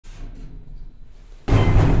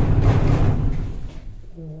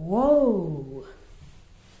Whoa.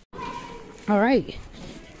 All right.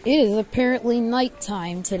 It is apparently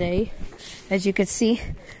nighttime today. As you can see,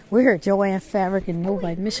 we're at Joann Fabric in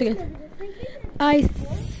Novi, Michigan. I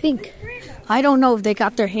don't know if they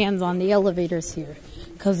got their hands on the elevators here,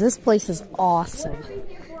 because this place is awesome.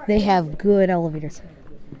 They have good elevators.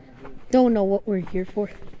 Don't know what we're here for.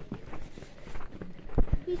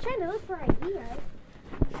 He's trying to look for ideas.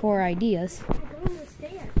 For ideas? I don't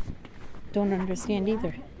understand. Don't understand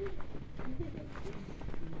either.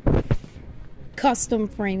 Custom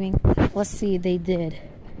framing. Let's see, they did.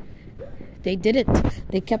 They did it.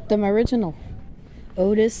 They kept them original.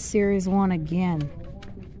 Otis Series 1 again.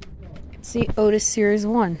 See, Otis Series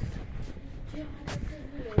 1.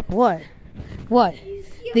 What? What?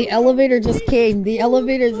 The elevator just came. The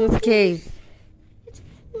elevator just came.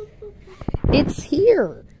 It's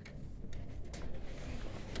here.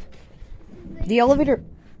 The elevator.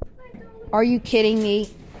 Are you kidding me?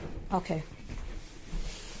 Okay.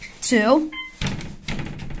 2.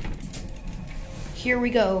 Here we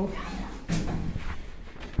go.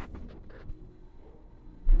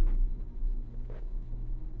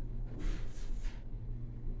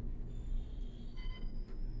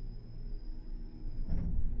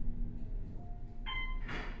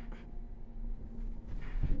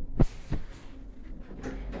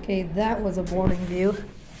 Okay, that was a boarding view.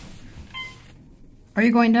 Are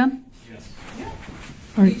you going down? Yes.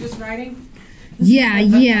 Are you just riding? Yeah.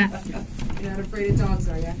 You're not afraid of dogs,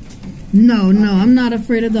 are you? No, I'm not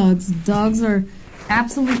afraid of dogs. Dogs are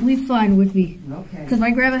absolutely fine with me. Okay. Because my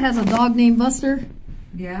grandma has a dog named Buster.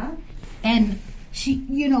 Yeah? And she,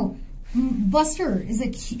 Buster is a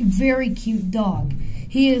very cute dog.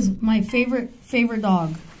 He is my favorite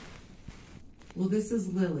dog. Well, this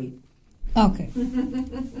is Lily. Okay.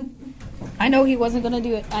 I know he wasn't going to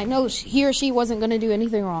do it. I know he or she wasn't going to do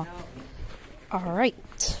anything wrong. No. All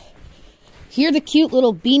right. Here are the cute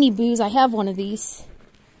little Beanie Boos. I have one of these.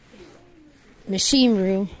 Machine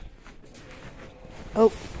room.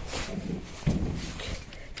 Oh.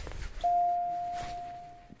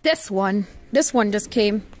 This one just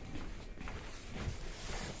came.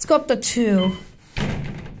 Let's go up to 2.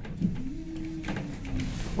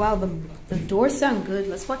 Wow, the doors sound good.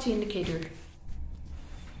 Let's watch the indicator.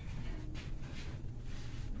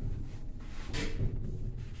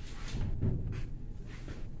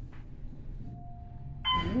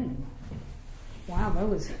 Ooh. Wow, that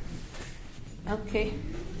was okay.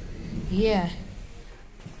 Yeah.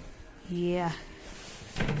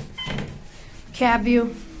 Cab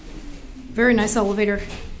view. Very nice elevator.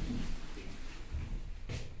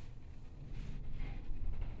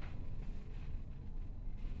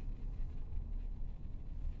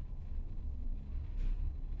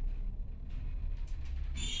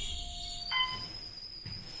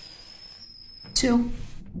 Two.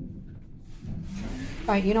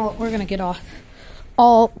 Alright, you know what? We're going to get off.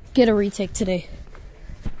 I'll get a retake today.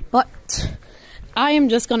 But I am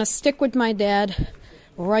just going to stick with my dad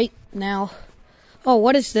right now. Oh,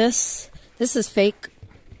 what is this? This is fake.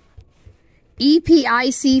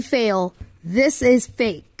 EPIC fail. This is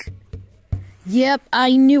fake. Yep,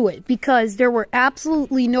 I knew it because there were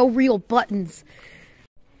absolutely no real buttons.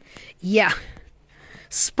 Yeah.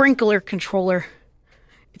 Sprinkler controller.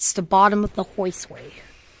 It's the bottom of the hoistway.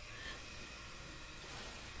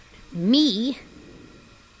 Me.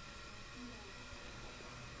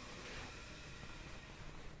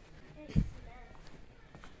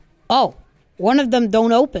 Oh, one of them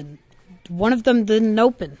don't open. One of them didn't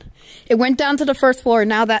open. It went down to the first floor.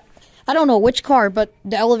 Now that, I don't know which car, but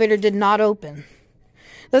the elevator did not open.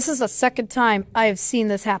 This is the second time I have seen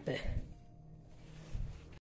this happen.